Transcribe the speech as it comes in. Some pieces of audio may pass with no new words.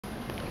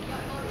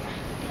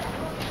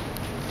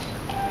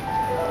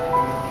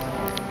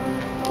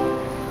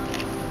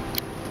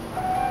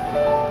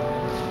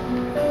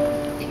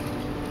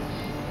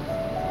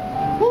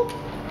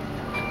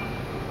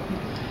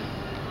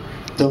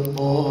The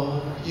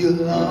more you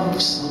love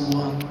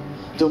someone,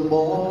 the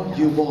more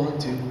you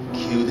want to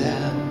kill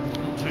them.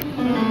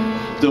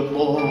 The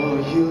more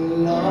you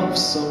love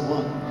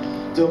someone,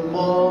 the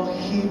more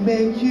he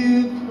make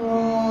you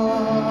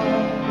cry.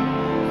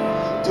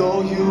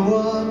 Though you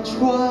are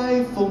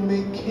trying for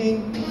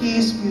making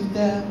peace with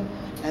them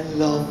and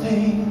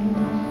loving,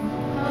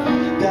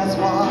 that's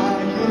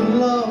why you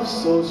love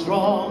so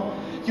strong.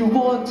 You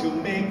want to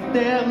make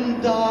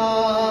them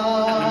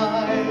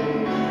die.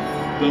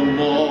 The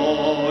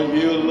more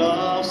you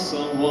love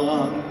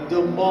someone,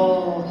 the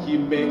more he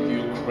make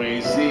you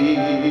crazy.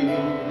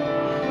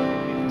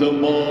 The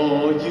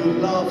more you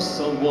love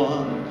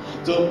someone,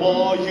 the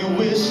more you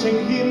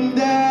wishing him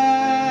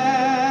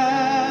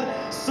dead.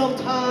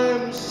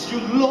 Sometimes you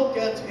look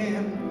at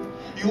him,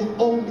 you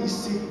only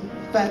see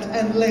fat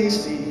and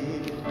lazy.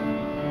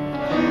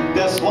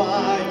 That's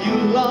why you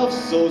love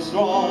so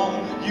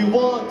strong, you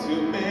want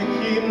to make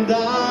him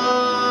die.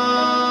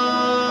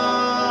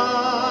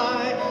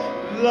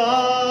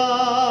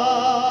 Love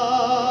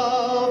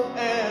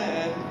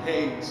and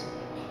hate,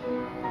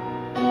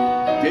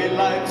 they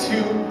like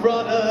two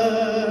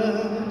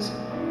brothers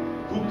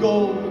who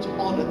go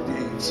on a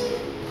date.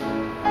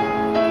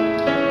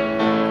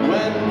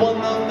 When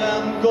one of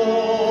them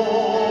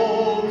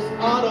goes,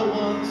 other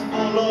ones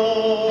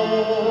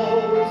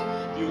follows.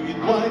 You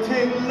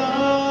inviting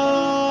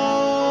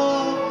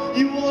love,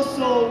 you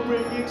also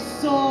bringing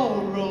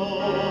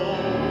sorrows.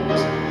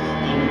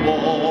 The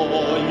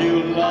more you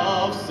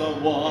love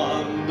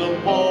someone, the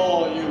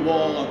more you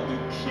want to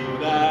kill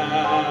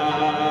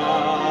them.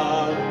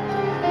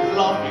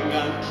 Loving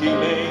and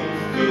killing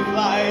feel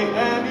like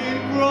an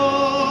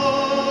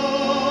ingrown.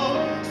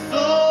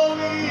 So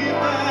if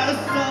there's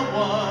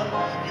someone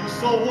you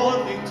so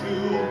wanting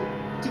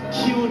to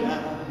kill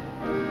them,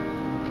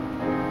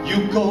 you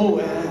go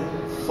and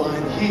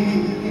find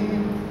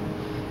him,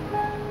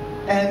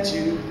 and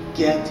you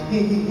get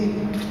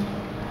him,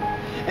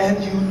 and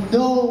you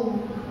know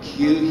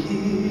kill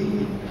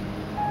him,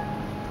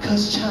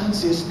 'cause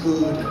chance is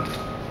good.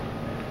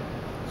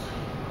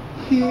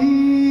 He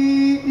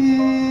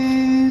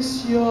is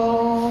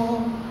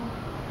your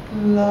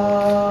love.